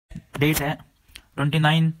Date है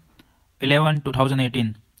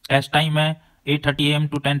 29/11/2018। Test time है 8:30 AM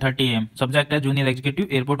to 10:30 AM। Subject है जूनियर एग्जीक्यूटिव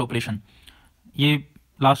एयरपोर्ट ऑपरेशन। ये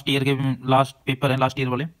लास्ट ईयर के लास्ट पेपर है, लास्ट ईयर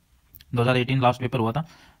वाले 2018 लास्ट पेपर हुआ था।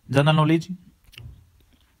 General knowledge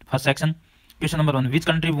first section. Question number 1, which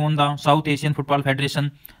country won the south Asian football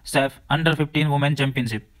federation safe अंडर-15 women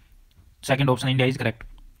championship? Second option India is correct.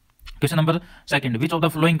 Question number second, which of the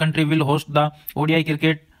following country will host the ODI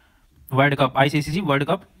cricket world cup ICC world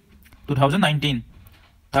cup 2019?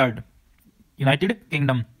 Third, United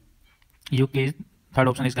kingdom, UK. Third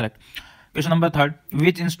option is correct. Question number third,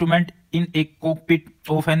 which instrument in A cockpit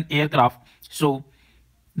of an aircraft show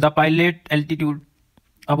the pilot altitude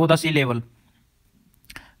above the sea level?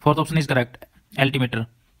 Fourth option is correct, altimeter.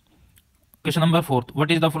 Question number fourth, what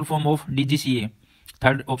is the full form of DGCA?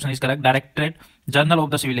 Third option is correct, Directorate General of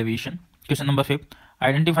the Civil Aviation. Question number fifth,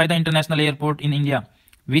 identify the international airport in India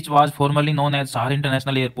which was formerly known as Sahar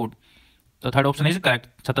International Airport. The third option is correct,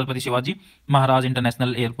 Chhatrapati Shivaji Maharaj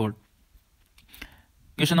International Airport.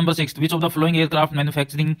 Question number 6, which of the following aircraft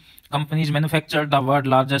manufacturing companies manufactured the world's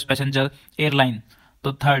largest passenger airline?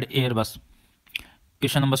 So third, Airbus.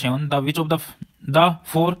 Question number 7, which of the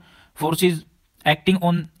four forces acting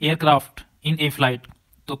on aircraft in a flight?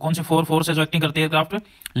 तो कौन से four force है जो acting करते हैं aircraft पे?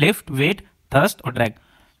 Lift, wait, thrust और drag.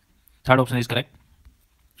 Third option is correct.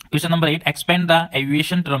 Question number 8, expand the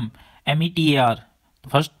aviation term METAR।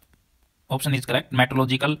 First option is correct,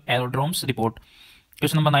 meteorological aerodromes report.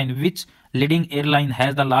 Question number 9, which leading airline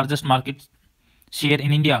has the largest market share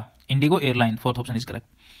in India? Indigo airline. Fourth option is correct.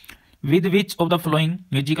 With which of the following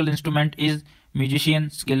musical instrument is musician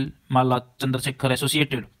skill Mala Chandrashekhar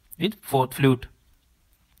associated? With fourth, flute.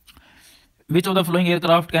 Which of the following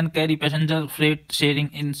aircraft can carry passenger freight sharing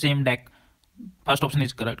in same deck? First option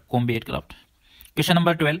is correct, Combi aircraft. Question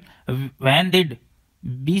number 12, when did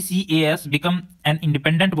BCAS become an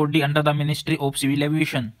independent body under the Ministry of Civil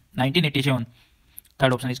Aviation? 1987.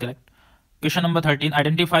 Third option is correct. Question number 13,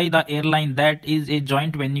 identify the airline that is a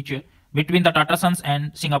joint venture between the Tata Sons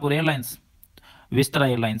and Singapore Airlines?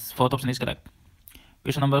 Vistara Airlines. Fourth option is correct.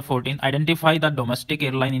 Question number 14, identify the domestic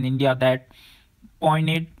airline in India that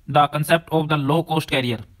pioneered the concept of the low-cost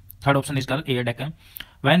carrier? Third option is correct, Air Deccan.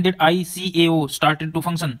 When did ICAO started to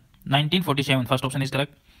function? 1947. First option is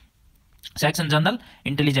correct. Section General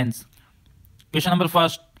Intelligence. Question number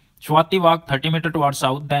first, Swati walked 30 meters towards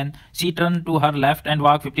south, then she turned to her left and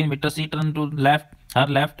walked 15 meters. She turned to her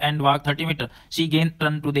left and walked 30 meters. She again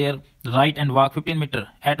turned to their right and walked 15 meters.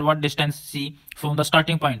 At what distance she from the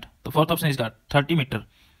starting point? The fourth option is correct, 30 meters.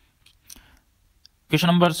 Question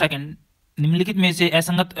number second, निम्नलिखित में से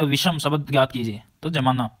असंगत विषम शब्द ज्ञात कीजिए। तो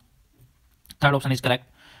जमाना। Third option is correct.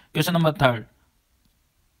 Question number third,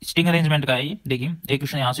 string arrangement का है ये। देखिए एक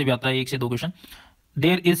क्वेश्चन यहाँ से भी आता है, एक से दो question.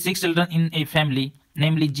 There is 6 children in a family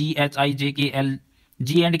namely GHIJKL,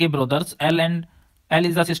 G and K brothers, L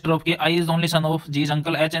is the sister of K, I is the only son of G's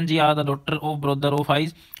uncle, H and G are the daughter of brother of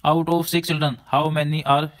I's. Out of 6 children, how many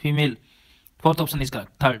are female? Fourth option is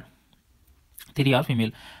correct, third, 3 are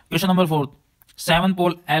female. Question number 4, 7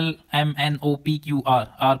 pole L, M, N, O, P, Q, R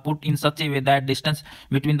are put in such a way that distance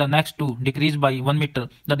between the next two decrease by 1 meter.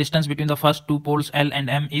 The distance between the first two poles L and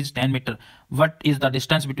M is 10 meter. What is the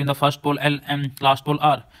distance between the first pole L and last pole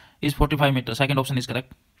R? Is 45 meter. Second option is correct.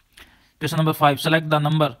 Question number 5, select the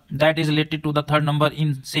number that is related to the third number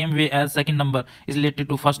in same way as second number is related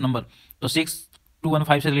to first number. तो 6, 2 and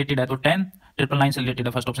 5 से related है, तो 10, 999 से related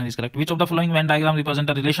है. First option is correct. Which of the following Venn diagram represent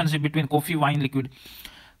a relationship between coffee, wine, liquid?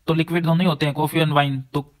 तो liquid दोनों ही होते हैं, कॉफी एंड वाइन।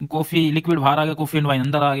 तो कॉफी लिक्विड बाहर आ गया, कॉफी एंड वाइन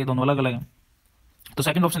अंदर आ गए, दोनों अलग अलग हैं। तो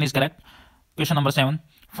second option is correct. Question number 7,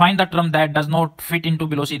 find the term that does not fit into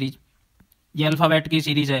below series. ये अल्फाबेट की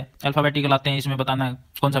सीरीज है, अल्फाबेटिकल आते हैं, इसमें बताना है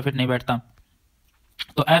कौन सा फिट नहीं बैठता।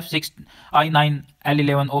 तो F6, I9,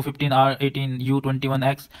 L11, O15, R18, U21,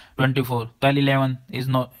 X24। तो L11 is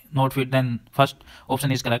not fit, then first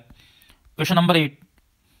option is correct. Question number 8,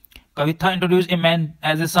 Kavitha introduced a man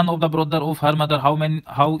as a son of the brother of her mother. How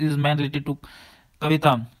is man related to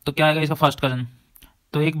Kavitha? तो क्या आएगा इसका first cousin?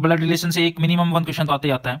 तो एक blood relation से एक minimum 1 question तो आते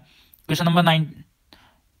ही आता है। Question number 9,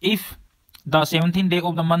 if the 17th day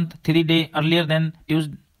of the month 3 days earlier than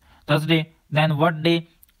Thursday, then what day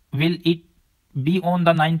will it be on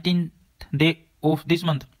the 19th day of this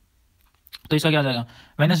month? तो इसका क्या आ जाएगा?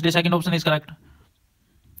 Wednesday. Second option is correct.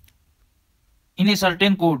 In a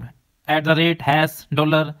certain code at the rate hash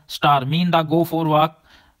 $* mean the go for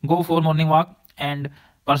morning walk, and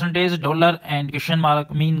percentage $ and question mark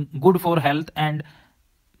mean good for health, and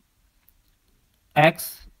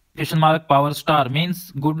X question mark power star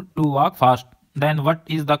means good to walk fast. Then what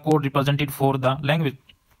is the code represented for the language,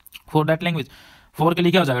 for that language? 4 के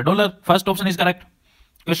लिए क्या हो जाएगा? $. First option is correct.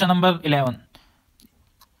 Question number 11.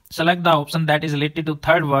 Select the option that is related to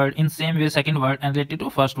third word in same way second word and related to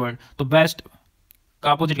first word. तो best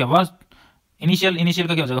का opposite क्या worst, initial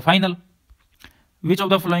का क्या हो जाएगा final. Which of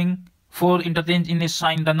the following four interchange in a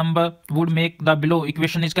sign the number would make the below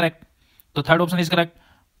equation is correct. तो third option is correct.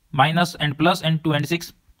 Minus and plus and 2 and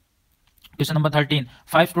 6. Question number 13.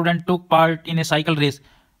 5 students took part in a cycle race.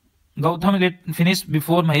 Gautam finished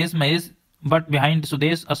before Mahesh but behind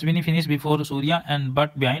Sudesh. Ashwini finished before Surya and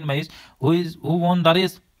but behind Mahesh. Who won the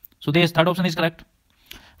race? Sudesh. Third option is correct.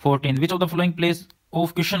 14. Which of the following place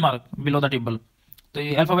of question mark below the table? तो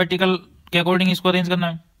ये alphabetical के according इसको arrange करना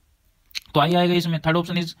है, तो आई आएगा इसमें. Third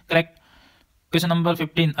option is correct. Question number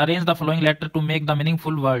 15. Arrange the following letter to make the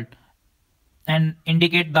meaningful word and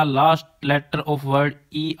indicate the last letter of word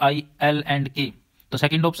E, I, L and K. The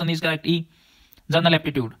second option is correct, E. General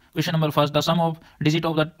aptitude. Question number first. The sum of digit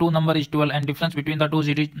of the two number is 12 and difference between the two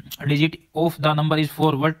digit of the number is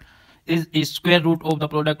 4. What is square root of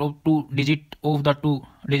the product of two digit of the two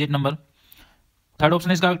digit number? Third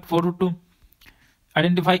option is correct, 4 root 2.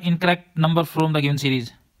 Identify incorrect number from the given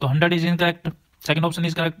series. तो 100 is incorrect. Second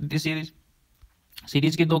option is correct. This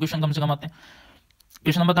series के दो question कम से कम आते हैं.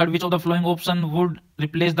 Question number 3. Which of the following option would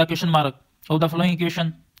replace the question mark of the following equation?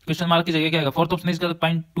 Question mark की जगह क्या आएगा? Fourth option is correct,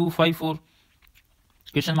 0.254.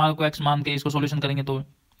 Question mark को x मान के इसको सॉल्यूशन करेंगे तो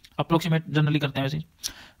अप्रोक्सीमेट जनरली करते हैं वैसे.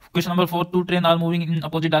 Question number 4. Two trains are moving in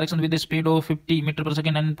opposite direction with a speed of 50 metre पर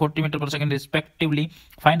सेकंड and 40 मीटर पर second respectively.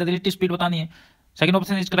 Find the relative speed बतानी है. Second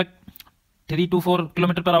option is correct, 3 to 4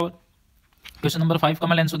 kilometre per hour. Question number 5.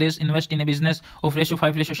 Kamal and Sudesh invest in a business of ratio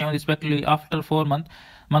 5:7 respectively. After 4 months,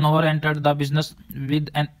 Manohar entered the business with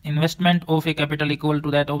an investment of a capital equal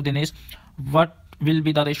to that of Dinesh. What will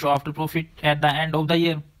be the ratio after profit at the end of the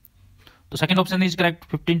year? तो second option is correct,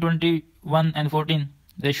 15, 21 and 14.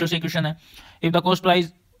 Ratio से question है. If the cost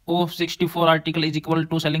price of 64 article is equal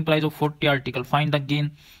to selling price of 40 article, find the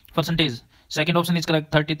gain percentage. Second option is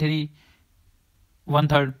correct, 33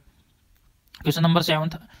 1/3. Question number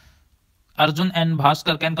 7. Arjun and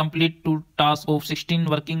Bhaskar can complete two tasks of 16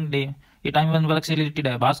 working day. ये time when work से related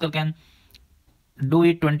है. Bhaskar can do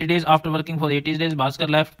it 20 days after working for 80 days. Bhaskar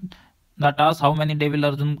left the task. How many days will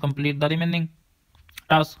Arjun complete the remaining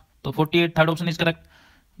task? तो 48. Third option is correct.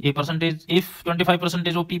 ये percentage, if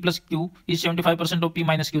 25% of P plus Q is 75% of P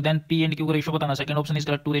minus Q, then P and Q का ratio बताना. Second option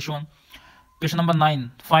is correct, 2:1. Question number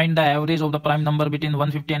 9. Find the average of the prime number between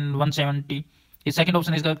 150 and 170. His second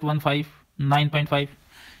option is correct, 9.5.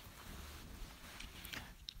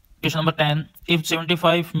 Question number 10. If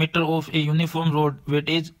 75 meter of a uniform road weight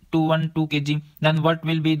is 212 kg, then what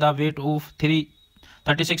will be the weight of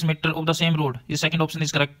 36 meter of the same road? His second option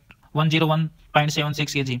is correct,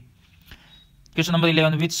 101.76 kg. Question number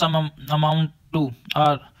 11. Which sum amount to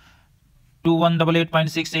are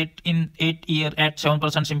 2188.68 in 8 year at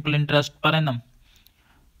 7% simple interest per annum?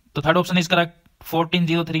 The third option is correct,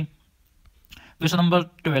 1403. Question number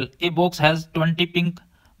 12. A box has 20 pink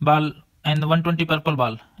ball and 120 purple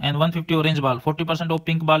ball and 150 orange ball. 40% of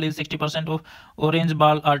pink ball is 60% of orange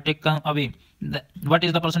ball are taken away. What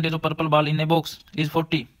is the percentage of purple ball in a box? Is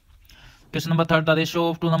 40. Question number 3. The ratio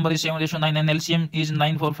of two number is 7:9 and LCM is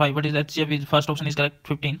 945. What is HCF? Is first option is correct,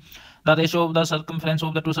 15. The ratio of the circumference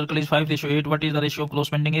of the two circle is 5:8. What is the ratio of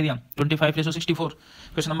corresponding area? 25:64.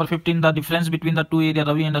 Question number 15. The difference between the two area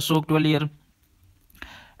Ravi and Ashok 12 year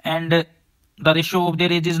and the ratio of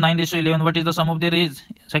their age is 9:11. What is the sum of their age?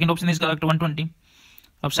 Second option is correct, 120.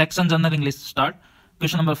 अब section general English start.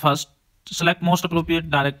 Question number 1. Select most appropriate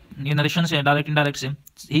direct narration से direct indirect से.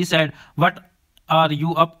 He said, "What are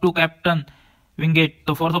you up to, Captain Wingate?"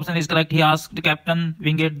 The fourth option is correct. He asked Captain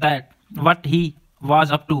Wingate that what he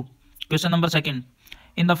was up to. Question number 2.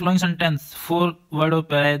 In the following sentence, 4 word of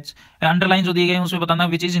phrase underlines जो दिए गए हैं उसमें बताना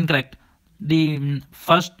which is incorrect. The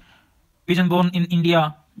first pigeon born in India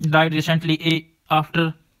died recently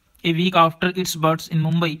a week after its birth in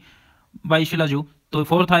Mumbai by Shilaju. तो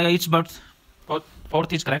fourth आएगा its birth.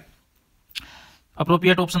 Fourth is correct.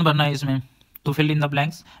 Appropriate option भरना है इसमें तो fill in the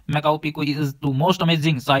blanks. Macau pico is the most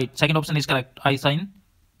amazing site. Second option is correct, I sign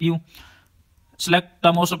you. Select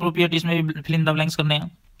the most appropriate, इसमें fill in the blanks करने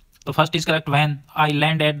हैं. तो first is correct, when I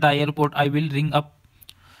land at the airport I will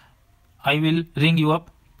ring you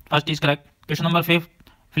up. First is correct. Question number 5,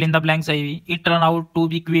 fill in the blanks. It turned out to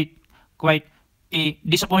be quite a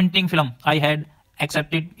disappointing film. I had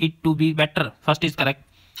accepted it to be better. First is correct.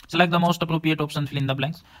 Select the most appropriate option, fill in the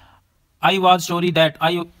blanks. I was sorry that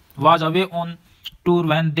I was away on tour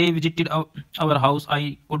when they visited our house.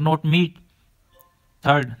 I could not meet.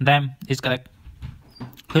 Third, them is correct.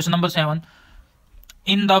 Question number 7.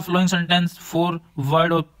 In the following sentence, 4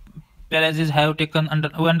 word or phrases have taken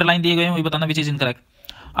underline दिए गए हैं, वही बताना which is incorrect.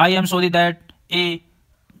 I am sorry that a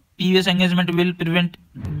previous engagement will prevent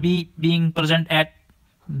B being present at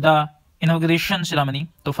the inauguration ceremony.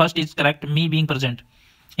 So first is correct, me being present.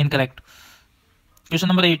 Incorrect. Question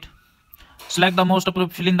number 8. Select the most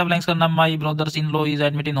appropriate. Fill in the blanks. करना. My brother-in-law is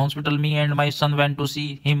admitted in hospital. Me and my son went to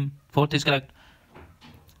see him. Fourth is correct.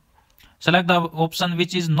 Select the option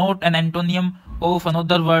which is not an antonym of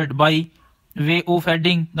another word by way of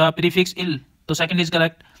adding the prefix ill. So second is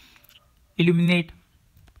correct. Illuminate.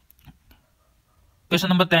 Question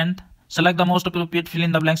number 10. Select the most appropriate. Fill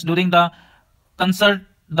in the blanks. During the concert,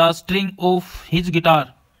 the string of his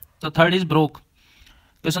guitar. The third is broke.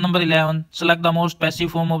 Question number 11. Select the most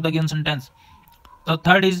passive form of the given sentence. The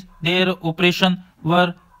third is their operation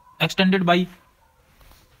were extended by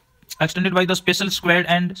the special squad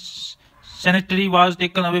and sanitary was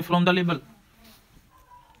taken away from the label.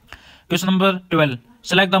 Question number 12.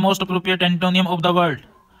 Select the most appropriate antonym of the word.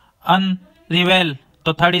 Unravel.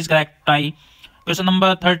 The third is correct. Tie. Question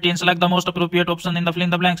number 13. Select the most appropriate option in the fill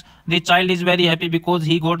in the blanks. The child is very happy because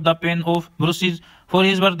he got the pen of bruises for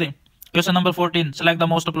his birthday. Question number 14. Select the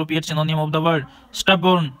most appropriate synonym of the word.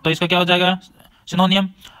 Stubborn. तो इसका क्या हो जाएगा synonym?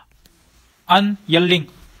 Unyielding.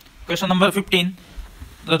 Question number 15.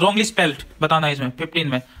 The wrongly spelled बताना है इसमें 15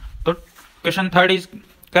 में. तो question third is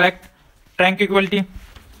correct. Tranquility.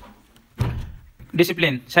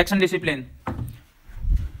 Discipline. Section discipline.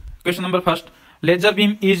 Question number first. Laser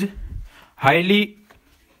beam is highly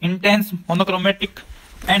intense, monochromatic,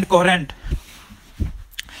 and coherent,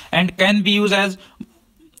 and can be used as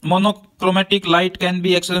monochromatic light can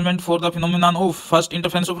be experiment for the phenomenon of first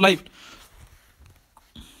interference of light.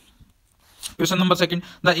 Question number second.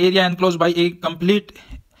 The area enclosed by a complete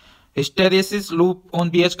hysteresis loop on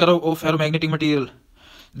pH curve of ferromagnetic material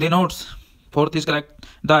denotes. Fourth is correct.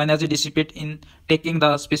 The energy dissipated in taking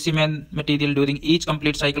the specimen material during each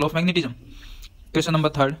complete cycle of magnetism. Question number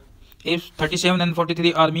third. If 37 and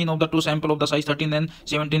 43 are mean of the two sample of the size 13 and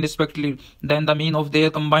 17 respectively, then the mean of their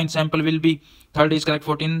combined sample will be. Third is correct.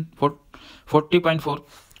 40.4.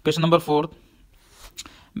 Question number 4.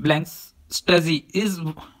 Blanks strategy is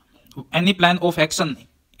any plan of action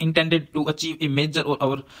intended to achieve a major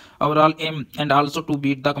or overall aim and also to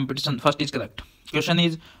beat the competition. First is correct. Question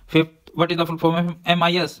is 5th. What is the full form of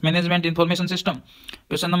MIS? Management Information System.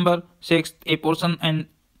 Question number 6. A proton and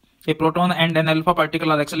an alpha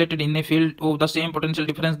particle are accelerated in a field of the same potential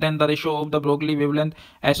difference, then the ratio of the Broglie wavelength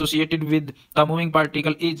associated with the moving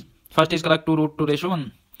particle is. First is correct. 2√2 ratio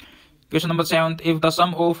 1. Question number 7. If the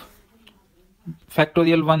sum of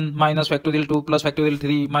factorial 1 minus factorial 2 plus factorial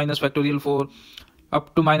 3 minus factorial 4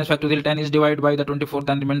 up to minus factorial 10 is divided by the 24,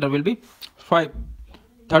 then remainder will be 5.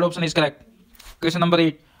 Third option is correct. Question number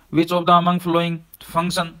 8. Which of the among following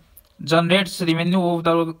function generates revenue of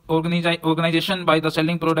the organization by the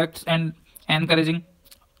selling products and encouraging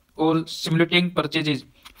or stimulating purchases?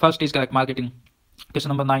 First is correct. Marketing. Question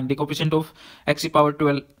number 9. The coefficient of x power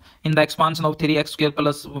 12 in the expansion of 3x square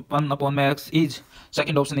plus 1 upon x is.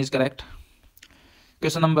 Second option is correct.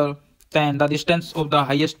 Question number 10. The distance of the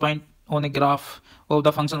highest point on a graph of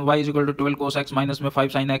the function y is equal to 12 cos x minus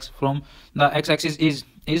 5 sin x from the x-axis is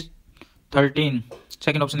 13.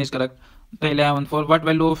 Second option is correct. The 11. For what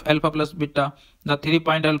value of alpha plus beta? The 3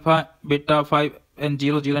 point alpha, beta, 5 and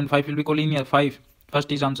 0, 0 and 5 will be collinear. 5.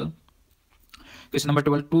 First is answer. Question number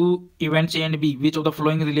 12. Two events A and B. Which of the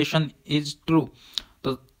following relation is true?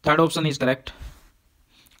 The third option is correct.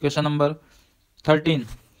 Question number 13.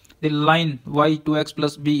 The line y 2x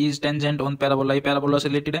plus b is tangent on parabola. ये parabola से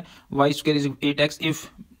related है. Y square is 8x if.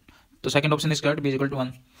 तो second option is correct. B is equal to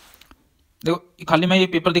 1. देखो खाली मैं ये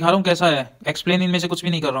paper दिखा रहा हूँ कैसा है. एक्सप्लेन इनमें से कुछ भी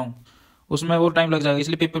नहीं कर रहा हूँ. उसमें और टाइम लग जाएगा,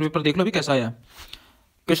 इसलिए पेपर देख लो भी कैसा आया.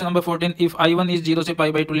 Question number 14. If i1 is 0 से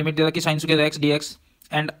पाई बाई 2 लिमिट दे रहा कि sine square x dx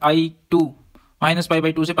and i2 minus pi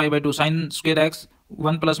by 2 से pi by 2 sine square x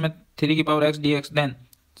 1 plus में 3 की power x dx, then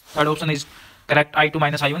third option is correct. i2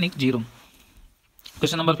 minus i1 is 0.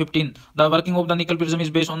 Question number 15. The working of the nickel prism is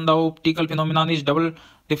based on the optical phenomenon is double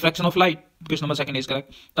diffraction of light. Question number 2 is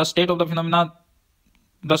correct. The state of the phenomena,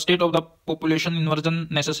 the state of the population inversion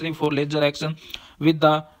necessary for laser action with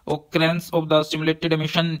the occurrence of the stimulated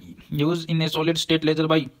emission used in a solid state laser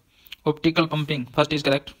by optical pumping. First is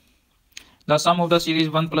correct. The sum of the series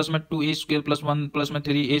 1 plus में 2a square plus 1 plus में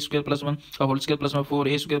 3a square plus 1 का whole square plus में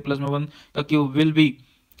 4a square plus में 1 का cube will be.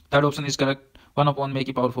 Third option is correct. 1 upon में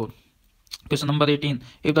की power 4. Question number 18.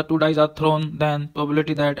 If the two dice are thrown, then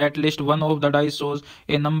probability that at least one of the dice shows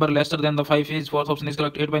a number lesser than the 5 is. Fourth option is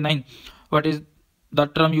correct. 8 by 9. What is the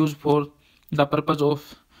term used for the purpose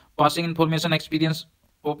of passing information, experience,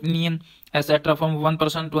 opinion, etc. from one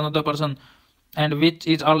person to another person, and which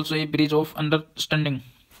is also a bridge of understanding?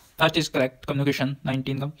 First is correct, communication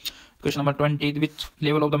 19 का। Question number 20, which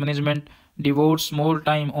level of the management devotees more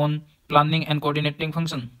time on planning and coordinating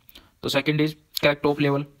function? तो second is correct, top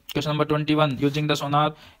level. Question number 21, using the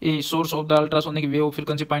Sonar a source of the ultrasonic wave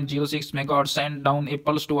frequency 0.06 megahertz sent down a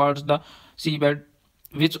pulse towards the seabed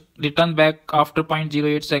which return back after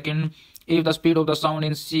 0.08 second. If the speed of the sound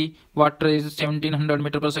in sea water is 1700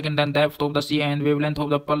 meter per second, then depth of the sea and wavelength of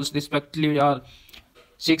the pulse respectively are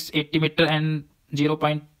 680 meter and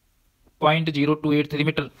 0.0283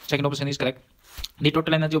 meter. Second option is correct. The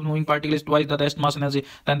total energy of moving particle is twice the rest mass energy.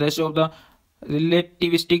 Then the ratio of the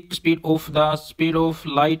relativistic speed of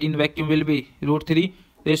light in vacuum will be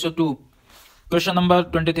 √3:2. Question number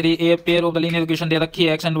 23, a pair of the linear equation दे रखी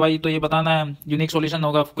है x and Y, तो ये बताना है, unique solution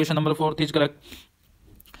होगा। Question number 4 is correct.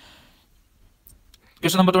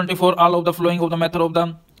 Question number 24, all of the flowing of the method of the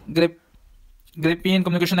Graafian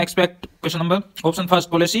communication expect. Question number option first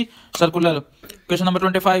policy circular. Question number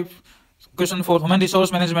 25, question 4, human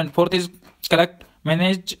resource management, fourth is correct,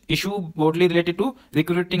 manage issue broadly related to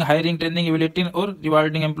recruiting, hiring, training, evaluating or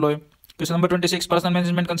rewarding employee. Question number 26, personal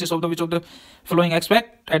management consists of the which of the following aspect?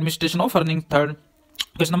 Administration of earning, third.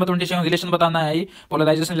 Question number 27, relation बताना है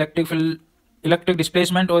polarisation electric field, electric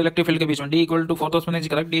displacement और electric field के बीच में। D equal to, fourth option is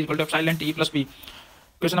correct, D equal to epsilon T plus B.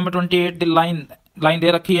 Question number 28, the line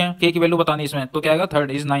दे रखी है, के की value बतानी इसमें, तो क्या आएगा,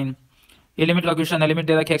 थर्ड इज 9। ए लिमिट का क्वेश्चन है, लिमिट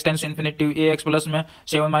दे रखी है एक्सटेंस इन्फिनिटी ए एक्स प्लस में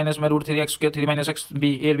 7 माइनस में √3x के 3 minus x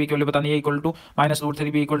B, A B की वैल्यू बतानी है equal to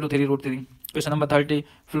 -√3 B equal to 3√3। Question number 30,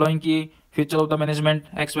 flowing की feature of the management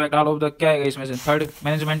expect all of the, क्या है इसमें से, third,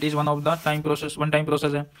 management is one of the time process, one time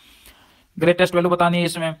process है। Greatest value बतानी है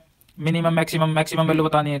इसमें, मिनिमम मैक्सिमम वैल्यू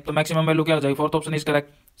बतानी है, तो मैक्सिमम वैल्यू क्या हो जाएगी, fourth option is correct,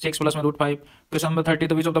 6 plus में √5। Question number 30,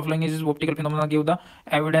 the which of the following is optical phenomena give the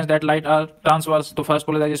evidence that light are transverse, तो first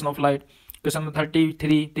polarisation of light. Question number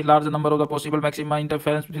 33, the large number of the possible maxima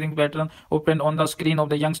interference between pattern obtained on the screen of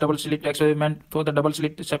the Young's double slit experiment for the double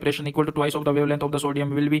slit separation equal to twice of the wavelength of the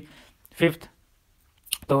sodium will be fifth.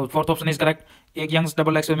 तो fourth option is correct, एक Young's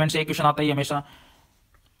double experiment से एक question आता ही हमेशा।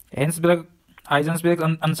 हाइजेंसबर्ग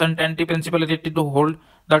uncertainty principle related to hold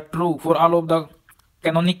the true for all of the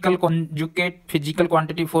canonical conjugate physical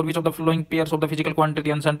quantity for which of the following pairs of the physical quantity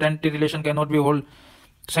uncertainty relation cannot be hold.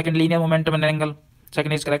 Second, linear momentum and angle,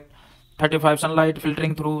 second is correct. 35, sunlight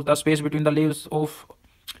filtering through the space between the leaves of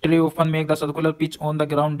tree often make the circular pitch on the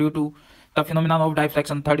ground due to the phenomenon of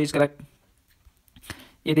diffraction, third is correct.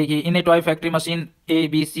 ये देखिए, इन ए toy factory machine A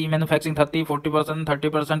B C manufacturing 40%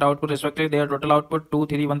 30% output respective, there total output 2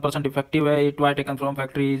 3 1% defective है। ए toy taken from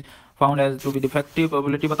factory found as to be defective,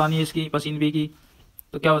 probability बतानी है इसकी machine B की,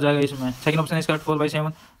 तो क्या हो जाएगा इसमें, सेकंड ऑप्शन इज करेक्ट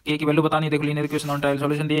 4/7। के की वैल्यू बतानी है, देखो linear equation on trial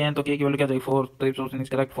solution दिए हैं, तो के की वैल्यू क्या जाएगी 4, तो option is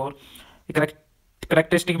correct 4। Correct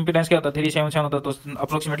characteristic impedance क्या होता है 377 होता है, तो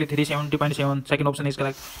approximately 370.7, second option is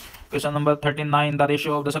correct. Question number 39, the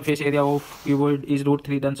ratio of the surface area of cuboid is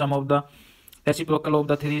 √3, then some of the reciprocal of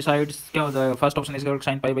the three sides, क्या हो जाएगा, first option is correct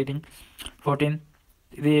sin π/3। 14,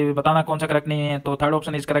 ये बताना कौन सा करेक्ट नहीं है, तो थर्ड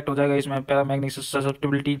ऑप्शन इज करेक्ट हो जाएगा इसमें, paramagnetic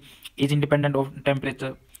susceptibility is independent of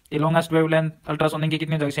temperature. ये लॉन्गेस्ट वेवलेंथ अल्ट्रासोनिक की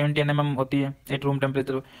कितनी हो जाएगी 70 mm होती है at room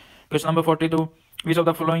temperature. Question number 42, which of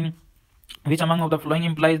the flowing which among of the following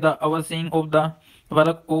implies the overseeing of the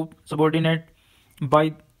work of subordinate by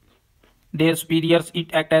their superiors,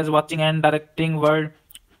 it act as watching and directing word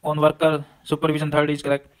on worker supervision, third is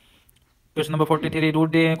correct। Question number 43, root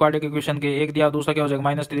they quadratic equation के, एक दिया दूसरा क्या हो जाएगा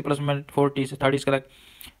 -3 plus में 40, third is correct.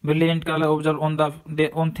 Brilliant colour observe on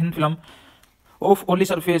thin film of only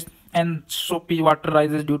surface and soapy water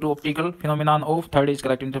rises due to optical phenomenon of, third is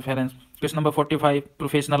correct, interference। Question number 45,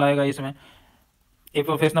 professional आएगा इसमें, A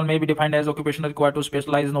professional may be defined as occupation required to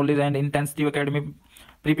specialize knowledge and intensive academic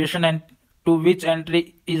preparation and to which entry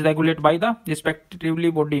is regulated by the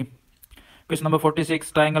respectively body। Question number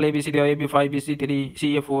 46, triangle ABC, AB5, BC3,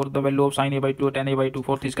 CA4, the value of sin A/2, tan A/2,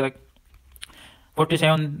 fourth is correct।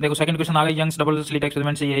 47, देखो second question आ गया, Young's double slit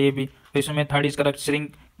experiment से ये भी, तो इसमें third is correct,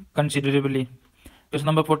 shrink considerably. Question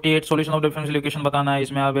number 48, solution of differential equation बताना है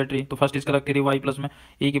इसमें, आर्बिट्री, तो first is correct 3y plus में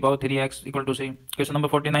e की power 3x equal to 6। Question number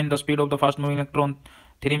 49, the speed of the fast moving electron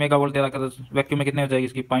 3 megavolt दे रखा था, vacuum में कितने हो जाएगी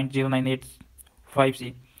इसकी 0.0985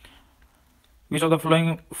 c। Which of the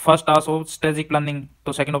flowing first task of strategic planning,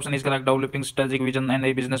 तो second option is correct, developing strategic vision and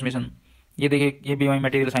A business mission. ये देखिए, ये भी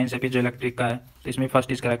मटेरियल साइंस है, जो इलेक्ट्रिक का है, तो इसमें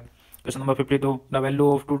first is correct. Question number 52, the value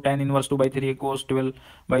of 2 tan inverse 2/3 cos 12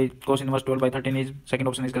 by cos inverse 12/13 is, second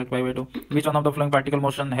option is correct 5/2। Which one of the flowing particle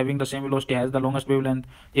motion having the same velocity has the longest wavelength,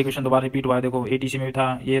 ये question दोबारा repeat हुआ है, देखो ATC में भी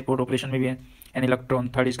था, ये airport operation में भी है, an electron,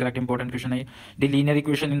 third is correct, important question है। The linear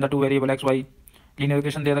equation in the two variable x y, linear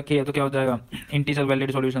equation दे रखी है, तो क्या हो जाएगा integer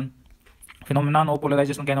valid solution. Phenomenon of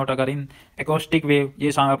polarisation can not occur in acoustic wave,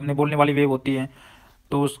 ये अपने बोलने वाली वेव होती है,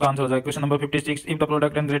 तो उसका आंसर हो जाएगा question number 56, if the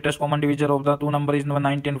product and greatest common divisor of the two number is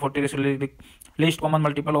 90 and 40, least common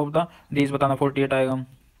multiple of the these बताना, 48 आएगा।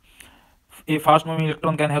 ए fast moving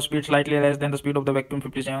electron can have speed slightly less than the speed of the vacuum,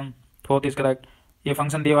 57, fourth is correct. ये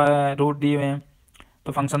function दिया हुआ है, root दिए हुए हैं,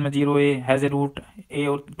 तो फंक्शन में 0 ए हैज़ ए रूट ए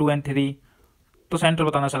और 2 एंड 3, तो सेंटर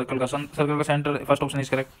बताना सर्कल का, सर्कल का centre, first option is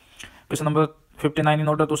correct. Question number 59, in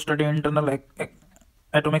order to study internal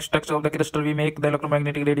atomic structure of the crystal we make the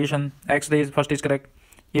electromagnetic radiation X ray, first is correct.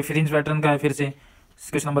 ये fringe pattern का है फिर से।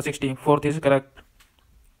 Question number 60, fourth is correct,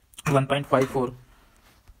 1.54।